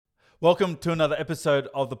Welcome to another episode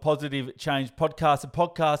of the Positive Change Podcast, a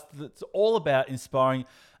podcast that's all about inspiring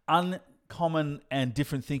uncommon and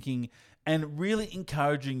different thinking and really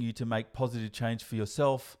encouraging you to make positive change for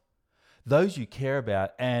yourself, those you care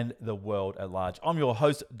about, and the world at large. I'm your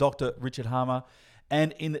host, Dr. Richard Harmer,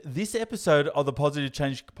 and in this episode of the Positive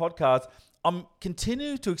Change Podcast, I'm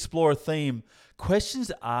continuing to explore a theme,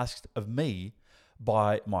 questions asked of me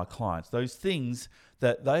by my clients, those things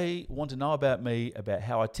that they want to know about me, about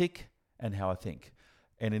how I tick and how I think.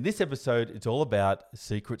 And in this episode, it's all about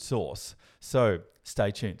secret sauce. So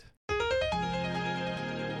stay tuned.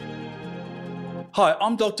 Hi,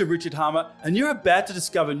 I'm Dr. Richard Harmer, and you're about to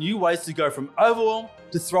discover new ways to go from overwhelm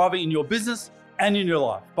to thriving in your business and in your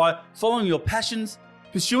life by following your passions,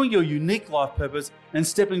 pursuing your unique life purpose, and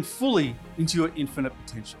stepping fully into your infinite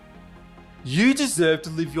potential. You deserve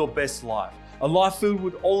to live your best life, a life filled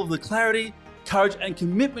with all of the clarity, courage, and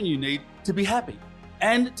commitment you need to be happy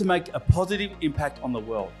and to make a positive impact on the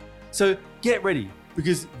world. So get ready,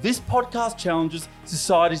 because this podcast challenges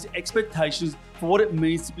society's expectations for what it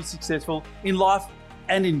means to be successful in life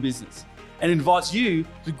and in business, and invites you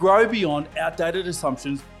to grow beyond outdated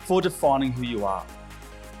assumptions for defining who you are.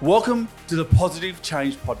 Welcome to the Positive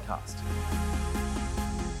Change Podcast.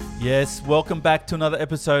 Yes, welcome back to another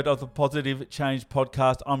episode of the Positive Change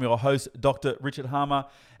Podcast. I'm your host, Dr. Richard Harmer.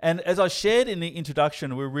 And as I shared in the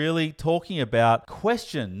introduction, we're really talking about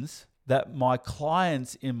questions that my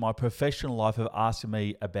clients in my professional life have asked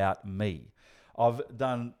me about me. I've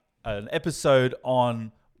done an episode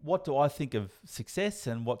on what do I think of success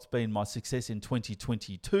and what's been my success in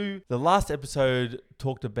 2022. The last episode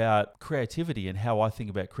talked about creativity and how I think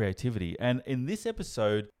about creativity. And in this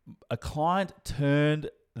episode, a client turned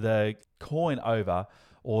the coin over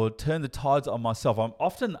or turned the tides on myself. I'm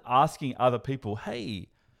often asking other people, hey,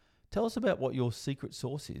 tell us about what your secret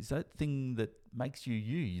sauce is, that thing that makes you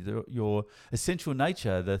you, your essential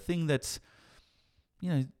nature, the thing that's,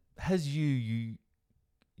 has you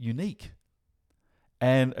unique.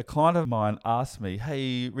 And a client of mine asked me,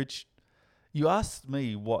 hey, Rich, you asked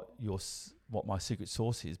me what my secret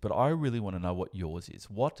sauce is, but I really want to know what yours is.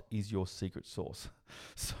 What is your secret sauce?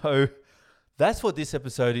 So that's what this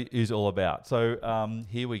episode is all about. So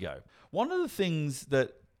here we go. One of the things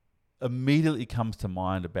that immediately comes to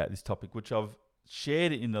mind about this topic, which I've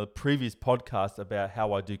shared in the previous podcast about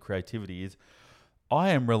how I do creativity, is I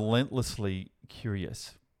am relentlessly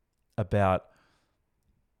curious about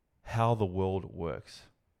how the world works,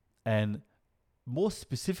 and more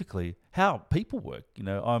specifically, how people work.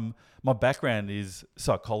 My background is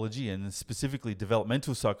psychology, and specifically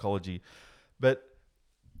developmental psychology, but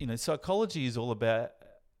psychology is all about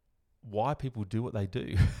why people do what they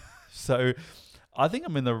do. So I think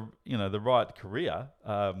I'm in the right career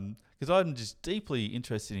because I'm just deeply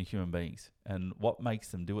interested in human beings and what makes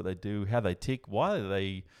them do what they do, how they tick, why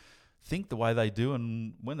they think the way they do,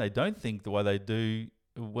 and when they don't think the way they do,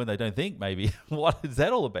 when they don't think maybe, what is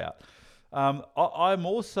that all about? I'm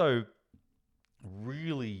also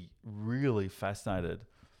really, really fascinated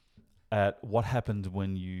at what happens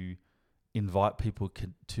when you invite people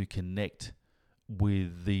to connect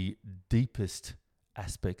with the deepest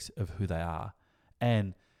aspects of who they are,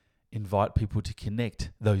 and invite people to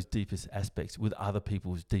connect those deepest aspects with other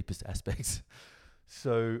people's deepest aspects.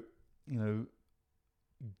 So,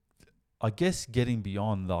 I guess getting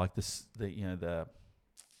beyond the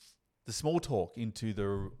small talk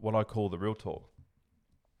into what I call the real talk,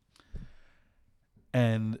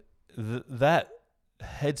 and that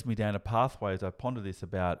heads me down a pathway as I ponder this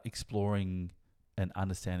about exploring and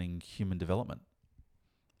understanding human development.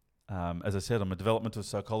 As I said, I'm a developmental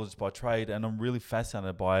psychologist by trade, and I'm really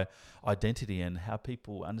fascinated by identity and how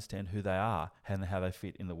people understand who they are and how they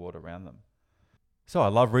fit in the world around them. So I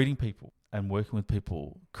love reading people and working with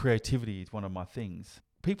people. Creativity is one of my things.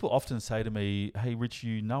 People often say to me, hey, Rich,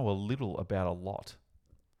 you know a little about a lot.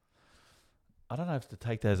 I don't know if to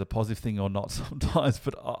take that as a positive thing or not sometimes,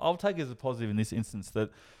 but I'll take it as a positive in this instance, that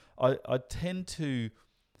I tend to,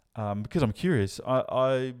 because I'm curious,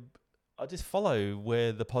 I just follow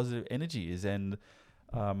where the positive energy is, and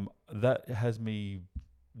that has me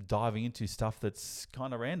diving into stuff that's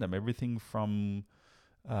kind of random. Everything from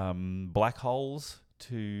black holes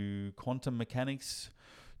to quantum mechanics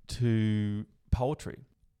to poetry.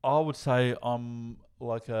 I would say I'm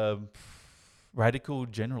like a radical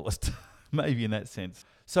generalist, maybe in that sense.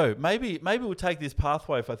 So maybe we'll take this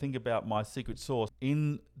pathway if I think about my secret sauce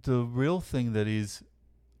in the real thing that is,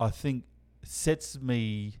 I think, sets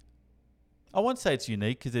me, I won't say it's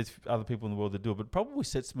unique because there's other people in the world that do it, but probably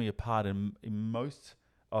sets me apart in most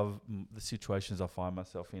of the situations I find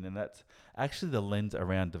myself in, and that's actually the lens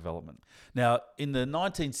around development. Now, in the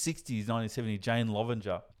 1960s, 1970s, Jane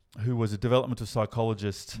Lovinger, who was a developmental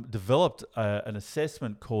psychologist, developed an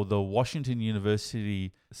assessment called the Washington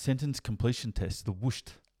University Sentence Completion Test, the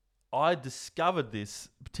WUST. I discovered this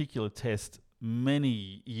particular test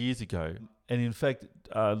many years ago, and in fact,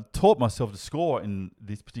 taught myself to score in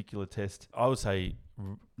this particular test. I would say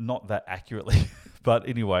not that accurately, but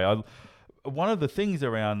anyway, one of the things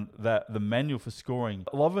around that, the manual for scoring,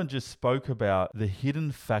 Lovinger just spoke about the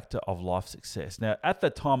hidden factor of life success. Now, at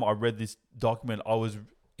that time I read this document, I was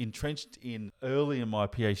entrenched in early in my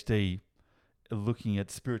PhD, looking at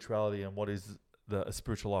spirituality and what is a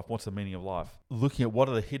spiritual life, what's the meaning of life, looking at what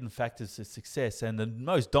are the hidden factors to success, and the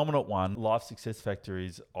most dominant one, life success factor,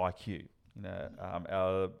 is IQ.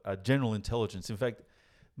 Our general intelligence. In fact,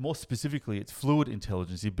 more specifically, it's fluid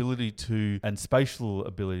intelligence, the ability to, and spatial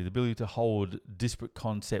ability, the ability to hold disparate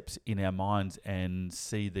concepts in our minds and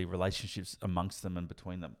see the relationships amongst them and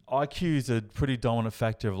between them. IQ is a pretty dominant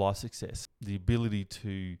factor of life success, the ability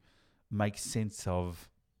to make sense of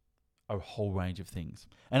a whole range of things.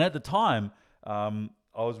 And at the time,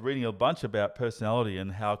 I was reading a bunch about personality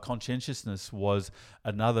and how conscientiousness was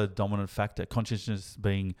another dominant factor. Conscientiousness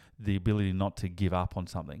being the ability not to give up on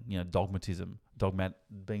something. Dogmatism,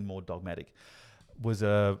 being more dogmatic, was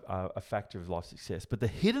a factor of life success. But the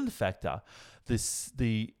hidden factor,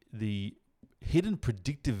 the hidden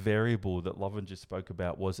predictive variable that Lovinger spoke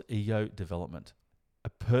about, was ego development. A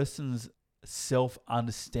person's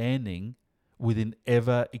self-understanding within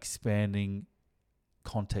ever-expanding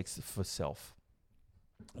context for self.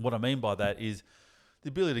 What I mean by that is the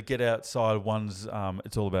ability to get outside one's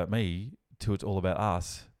it's all about me, to it's all about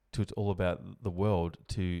us, to it's all about the world,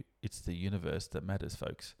 to it's the universe that matters,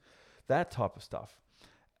 folks. That type of stuff.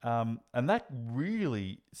 And that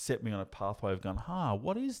really set me on a pathway of going,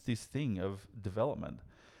 what is this thing of development?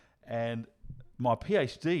 And my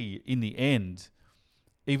PhD, in the end,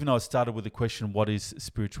 even though I started with the question, what is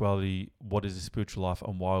spirituality, what is a spiritual life,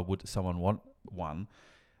 and why would someone want one,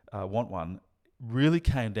 really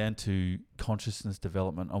came down to consciousness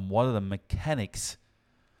development and what are the mechanics,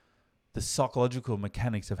 the psychological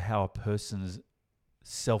mechanics of how a person's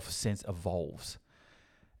self-sense evolves.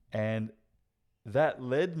 And that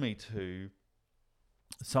led me to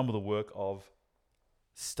some of the work of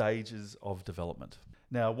stages of development.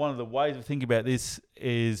 Now, one of the ways of thinking about this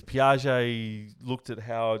is Piaget looked at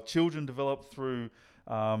how children develop through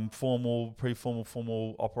formal, pre-formal,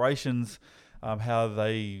 formal operations, how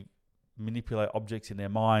they manipulate objects in their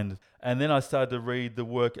mind. And then I started to read the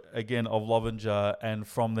work again of Lovinger, and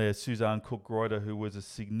from there Suzanne Cook-Greuter, who was a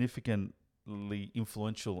significantly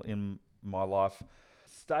influential in my life.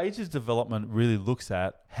 Stages development really looks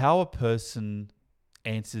at how a person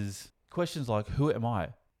answers questions like, who am I?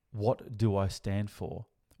 What do I stand for?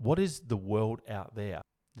 What is the world out there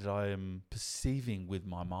that I am perceiving with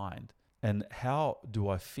my mind? And how do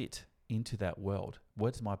I fit into that world?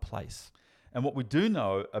 Where's my place? And what we do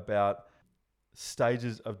know about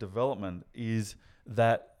stages of development is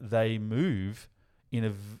that they move in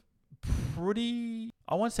a pretty,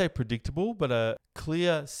 I won't say predictable, but a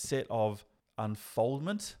clear set of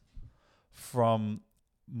unfoldment from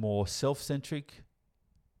more self-centric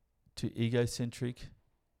to egocentric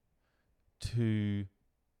to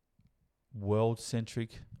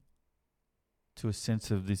world-centric to a sense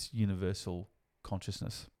of this universal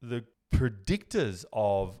consciousness. The predictors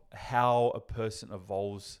of how a person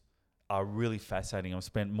evolves are really fascinating. I've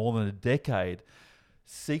spent more than a decade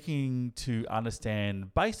seeking to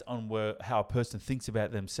understand, based on how a person thinks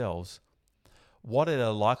about themselves, what are their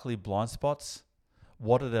likely blind spots,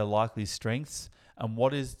 what are their likely strengths, and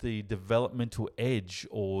what is the developmental edge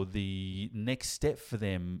or the next step for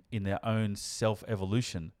them in their own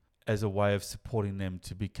self-evolution as a way of supporting them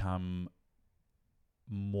to become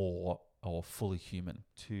more or fully human,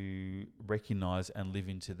 to recognize and live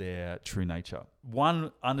into their true nature.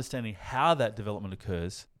 One, understanding how that development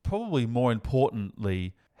occurs, probably more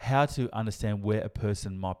importantly, how to understand where a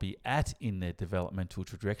person might be at in their developmental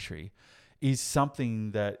trajectory, is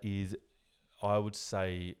something that is, I would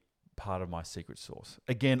say, part of my secret sauce.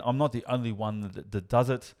 Again, I'm not the only one that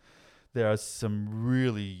does it. There are some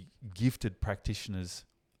really gifted practitioners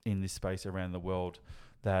in this space around the world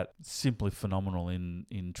that simply phenomenal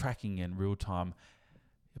in tracking and real time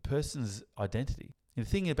a person's identity. And the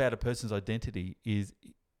thing about a person's identity is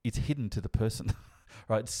it's hidden to the person,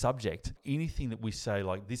 right? It's subject. Anything that we say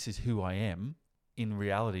like, this is who I am, in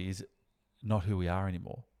reality is not who we are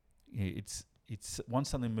anymore. It's once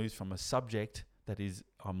something moves from a subject that is,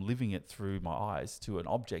 I'm living it through my eyes, to an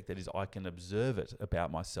object that is, I can observe it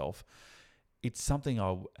about myself, it's something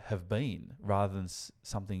I have been rather than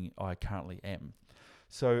something I currently am.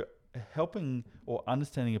 So helping or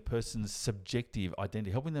understanding a person's subjective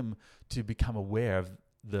identity, helping them to become aware of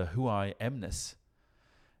the who I amness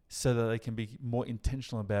so that they can be more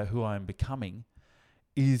intentional about who I am becoming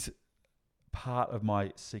is part of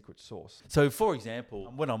my secret sauce. So for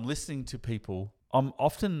example, when I'm listening to people, I'm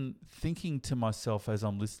often thinking to myself as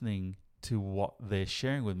I'm listening to what they're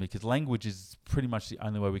sharing with me, because language is pretty much the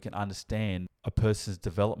only way we can understand a person's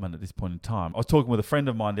development at this point in time. I was talking with a friend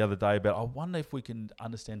of mine the other day about, I wonder if we can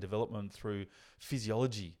understand development through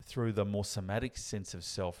physiology, through the more somatic sense of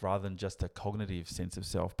self rather than just a cognitive sense of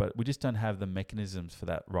self. But we just don't have the mechanisms for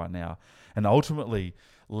that right now. And ultimately,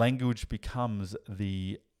 language becomes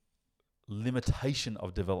the limitation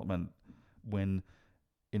of development when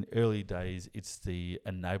in early days it's the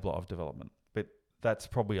enabler of development. But that's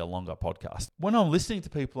probably a longer podcast. When I'm listening to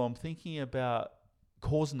people, I'm thinking about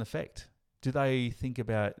cause and effect. Do they think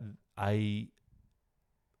about A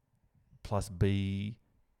plus B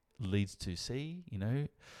leads to C? You know,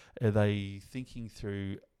 are they thinking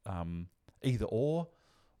through either or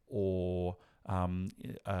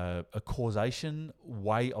a causation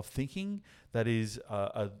way of thinking that is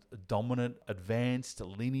a dominant, advanced,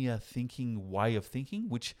 linear thinking way of thinking,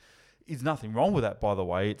 which is nothing wrong with that, by the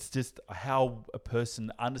way. It's just how a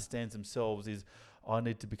person understands themselves is, I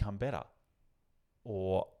need to become better,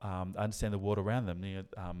 or understand the world around them.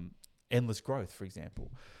 Endless growth, for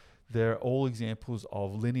example. They're all examples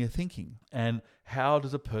of linear thinking. And how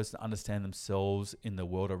does a person understand themselves in the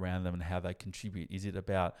world around them and how they contribute? Is it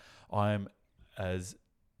about, I'm as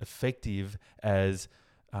effective as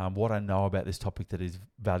what I know about this topic that is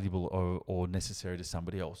valuable or necessary to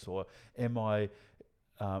somebody else? Or am I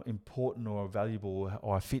important or valuable,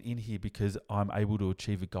 or I fit in here because I'm able to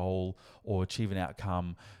achieve a goal or achieve an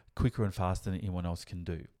outcome quicker and faster than anyone else can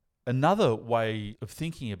do? Another way of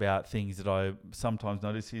thinking about things that I sometimes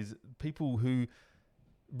notice is people who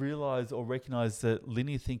realize or recognize that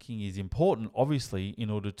linear thinking is important, obviously,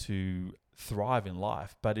 in order to thrive in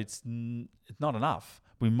life, but it's not enough.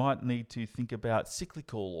 We might need to think about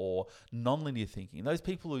cyclical or non-linear thinking. Those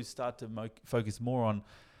people who start to focus more on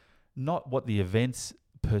not what the events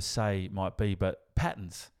per se might be, but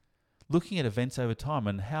patterns, looking at events over time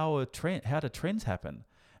and how do trends happen,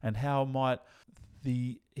 and how might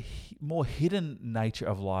the more hidden nature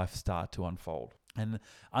of life start to unfold, and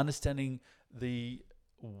understanding the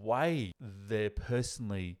way they're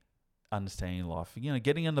personally understanding life. You know,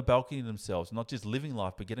 getting on the balcony themselves, not just living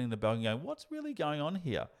life, but getting on the balcony going, what's really going on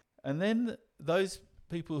here? And then those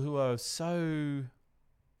people who are so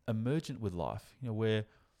emergent with life, you know, where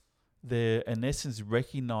they're in essence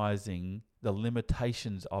recognizing the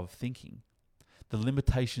limitations of thinking, the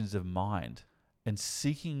limitations of mind, and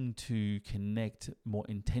seeking to connect more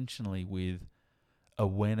intentionally with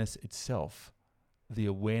awareness itself, the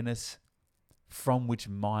awareness from which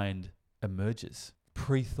mind emerges,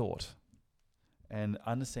 pre-thought, and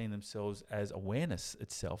understanding themselves as awareness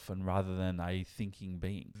itself and rather than a thinking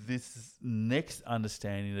being. This next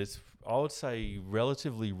understanding is, I would say,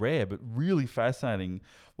 relatively rare, but really fascinating,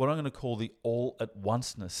 what I'm going to call the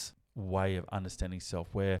all-at-onceness way of understanding self,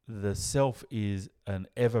 where the self is an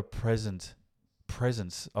ever-present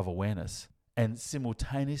presence of awareness and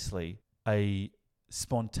simultaneously a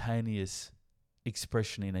spontaneous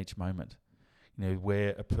expression in each moment. You know, where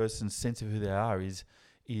a person's sense of who they are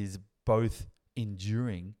is both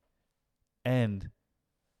enduring and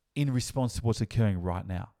in response to what's occurring right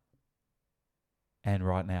now. And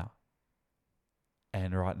right now.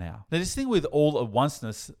 And right now. Now, this thing with all at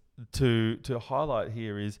onceness to highlight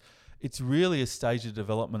here is, it's really a stage of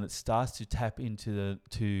development that starts to tap into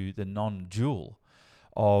the non-dual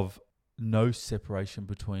of no separation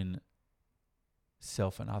between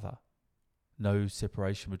self and other, no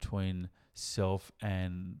separation between self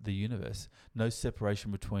and the universe, no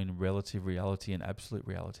separation between relative reality and absolute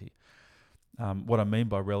reality. What I mean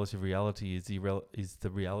by relative reality is the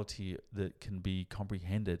reality that can be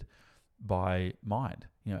comprehended by mind.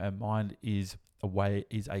 You know, our mind is a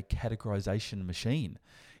categorization machine.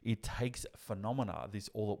 It takes phenomena, this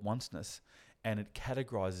all-at-onceness, and it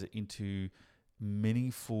categorizes it into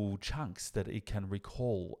meaningful chunks that it can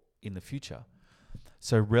recall in the future.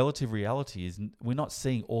 So relative reality is, we're not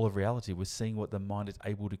seeing all of reality, we're seeing what the mind is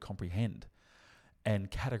able to comprehend and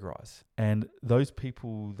categorize. And those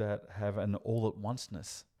people that have an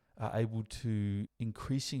all-at-onceness are able to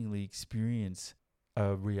increasingly experience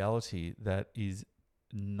a reality that is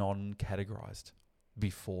non-categorized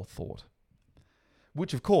before thought,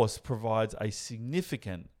 which of course provides a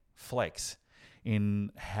significant flex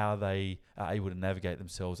in how they are able to navigate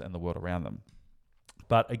themselves and the world around them.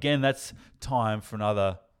 But again, that's time for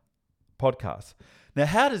another podcast. Now,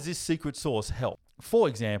 how does this secret sauce help? For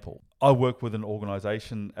example, I work with an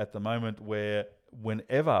organization at the moment where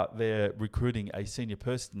whenever they're recruiting a senior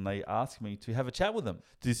person, they ask me to have a chat with them,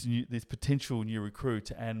 this potential new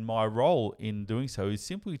recruit. And my role in doing so is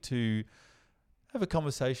simply to have a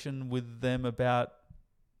conversation with them about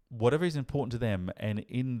whatever is important to them, and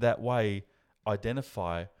in that way,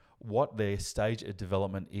 identify what their stage of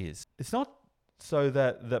development is. It's not so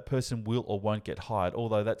that that person will or won't get hired,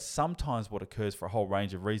 although that's sometimes what occurs for a whole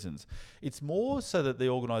range of reasons. It's more so that the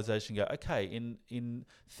organization go, okay, in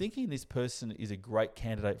thinking this person is a great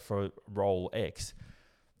candidate for role X,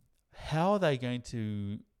 how are they going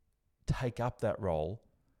to take up that role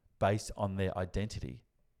based on their identity,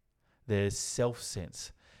 their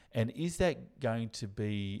self-sense? And is that going to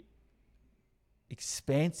be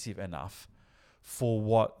expansive enough for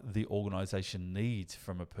what the organization needs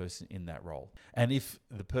from a person in that role? And if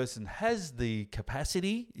the person has the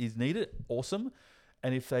capacity is needed, awesome.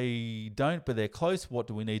 And if they don't, but they're close, what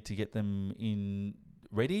do we need to get them in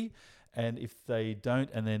ready? And if they don't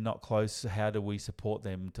and they're not close, how do we support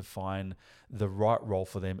them to find the right role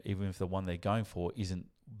for them, even if the one they're going for isn't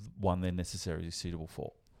one they're necessarily suitable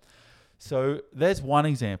for? So there's one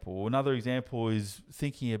example. Another example is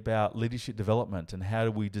thinking about leadership development and how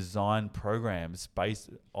do we design programs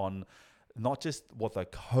based on not just what the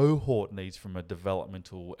cohort needs from a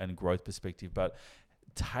developmental and growth perspective, but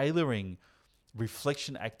tailoring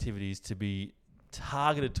reflection activities to be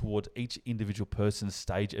targeted towards each individual person's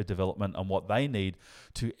stage of development and what they need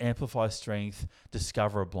to amplify strength,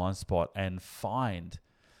 discover a blind spot, and find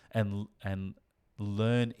and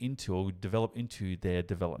learn into or develop into their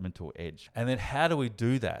developmental edge. And then how do we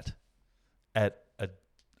do that at an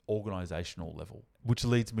organizational level? Which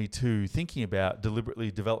leads me to thinking about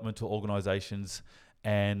deliberately developmental organizations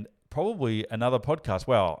and probably another podcast.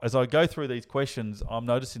 Well, as I go through these questions, I'm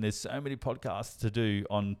noticing there's so many podcasts to do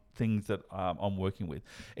on things that I'm working with.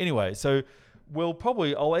 Anyway, so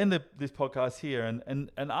I'll end this podcast here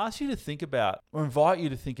and ask you to think about, or invite you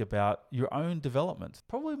to think about your own development.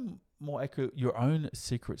 Probably more accurate, your own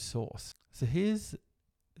secret sauce. So here's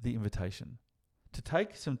the invitation to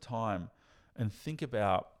take some time and think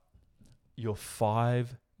about your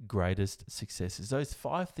 5 greatest successes, those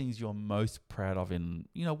 5 things you're most proud of in,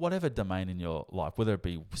 whatever domain in your life, whether it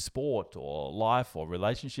be sport or life or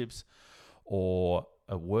relationships or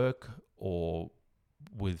at work or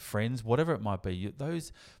with friends, whatever it might be,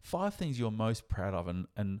 those 5 things you're most proud of,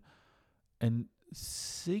 and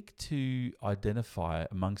seek to identify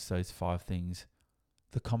amongst those 5 things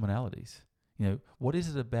the commonalities. What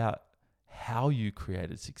is it about how you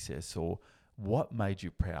created success or what made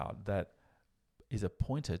you proud that is a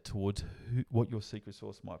pointer towards what your secret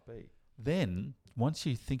sauce might be? Then, once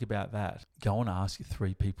you think about that, go and ask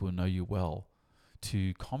 3 people who know you well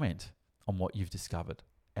to comment on what you've discovered.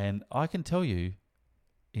 And I can tell you,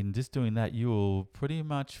 in just doing that, you will pretty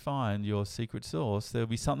much find your secret sauce. There'll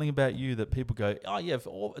be something about you that people go, oh yeah,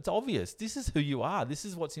 it's obvious. This is who you are. This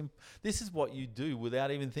is what you do without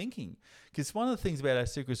even thinking. Because one of the things about our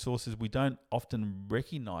secret sauce is we don't often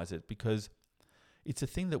recognize it because it's a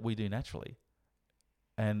thing that we do naturally.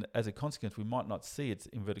 And as a consequence, we might not see its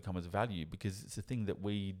inverted commas value because it's a thing that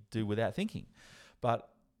we do without thinking. But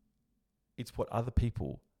it's what other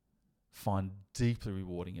people find deeply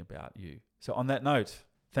rewarding about you. So on that note,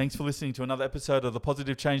 thanks for listening to another episode of the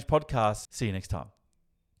Positive Change Podcast. See you next time.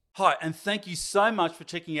 Hi, and thank you so much for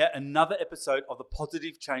checking out another episode of the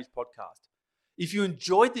Positive Change Podcast. If you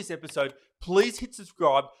enjoyed this episode, please hit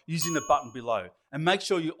subscribe using the button below. And make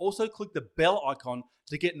sure you also click the bell icon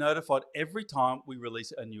to get notified every time we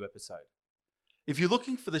release a new episode. If you're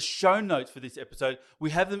looking for the show notes for this episode, we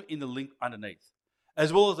have them in the link underneath,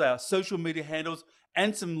 as well as our social media handles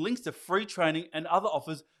and some links to free training and other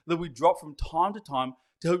offers that we drop from time to time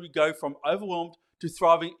to help you go from overwhelmed to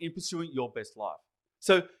thriving in pursuing your best life.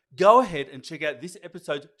 So go ahead and check out this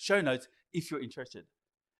episode's show notes if you're interested.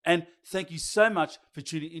 And thank you so much for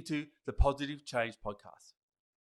tuning into the Positive Change Podcast.